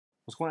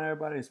What's going on,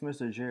 everybody? It's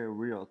Mr. Jerry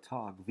Real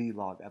Talk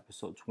Vlog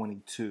episode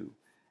 22.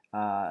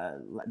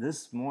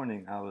 This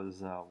morning I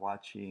was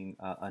watching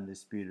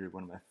Undisputed,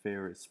 one of my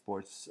favorite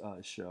sports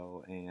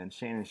show, and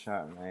Shannon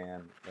Sharpe,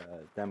 man,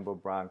 Denver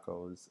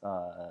Broncos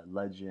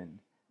legend,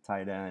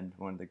 tight end,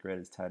 one of the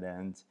greatest tight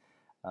ends.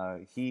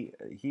 He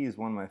is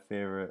one of my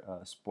favorite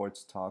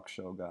sports talk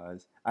show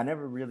guys. I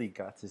never really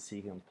got to see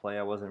him play.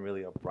 I wasn't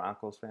really a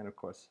Broncos fan, of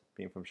course,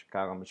 being from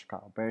Chicago. I'm a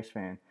Chicago Bears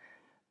fan.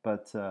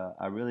 But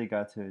I'm really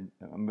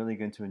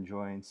getting to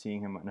enjoying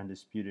seeing him on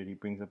Undisputed. He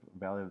brings up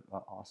valid,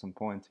 awesome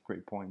points,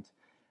 great points,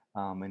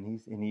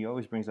 and he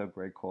always brings up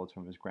great quotes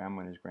from his grandma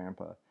and his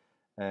grandpa.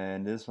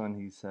 And this one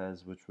he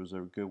says, which was a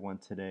good one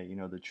today. You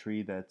know, the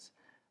tree that's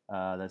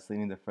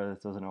leaning the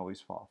furthest doesn't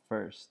always fall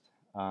first.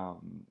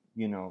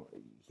 You know,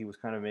 he was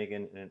kind of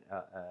making he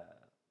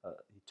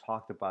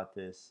talked about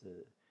this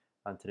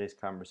on today's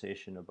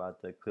conversation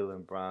about the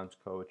Cleveland Browns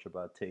coach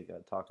about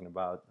talking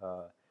about.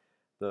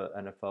 The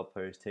NFL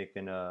players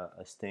taking a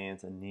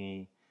stance, a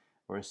knee,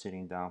 or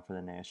sitting down for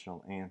the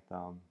national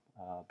anthem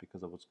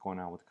because of what's going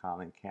on with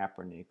Colin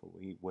Kaepernick,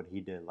 what he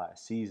did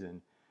last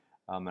season.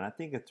 And I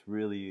think it's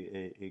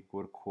really a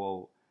good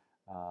quote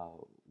uh,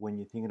 when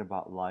you're thinking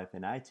about life.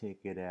 And I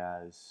take it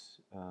as,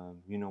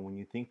 you know, when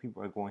you think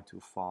people are going to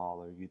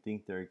fall or you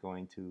think they're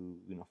going to,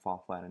 you know,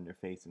 fall flat on their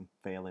face and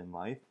fail in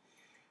life,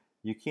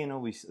 you can't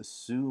always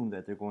assume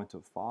that they're going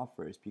to fall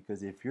first,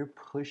 because if you're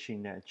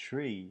pushing that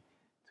tree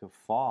to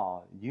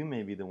fall, you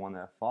may be the one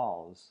that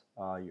falls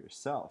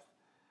yourself.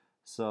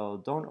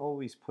 So don't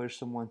always push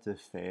someone to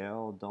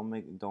fail.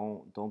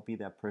 Don't be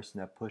that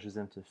person that pushes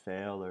them to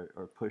fail,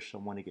 or push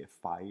someone to get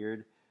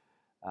fired.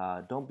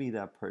 Don't be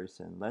that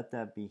person. Let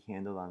that be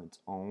handled on its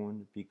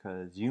own,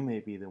 because you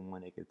may be the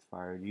one that gets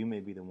fired. You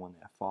may be the one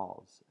that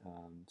falls.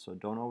 So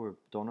don't over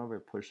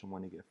push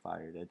someone to get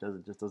fired. It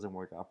just doesn't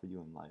work out for you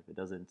in life. It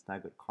doesn't. It's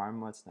not good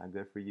karma. It's not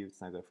good for you.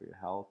 It's not good for your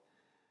health,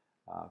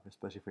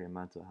 especially for your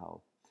mental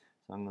health.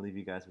 So I'm gonna leave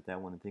you guys with that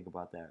one and think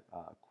about that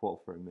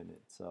quote for a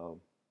minute.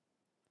 So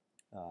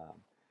um,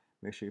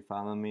 make sure you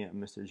follow me at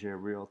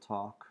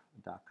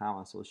MrJRealTalk.com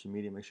on social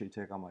media. Make sure you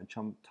check out my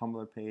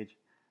Tumblr page,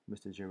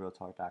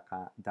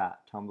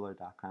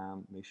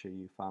 MrJRealTalk.com. Make sure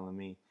you follow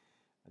me.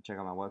 Check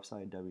out my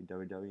website,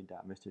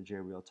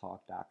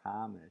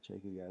 www.mrjrealtalk.com, and I'll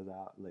check you guys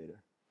out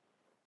later.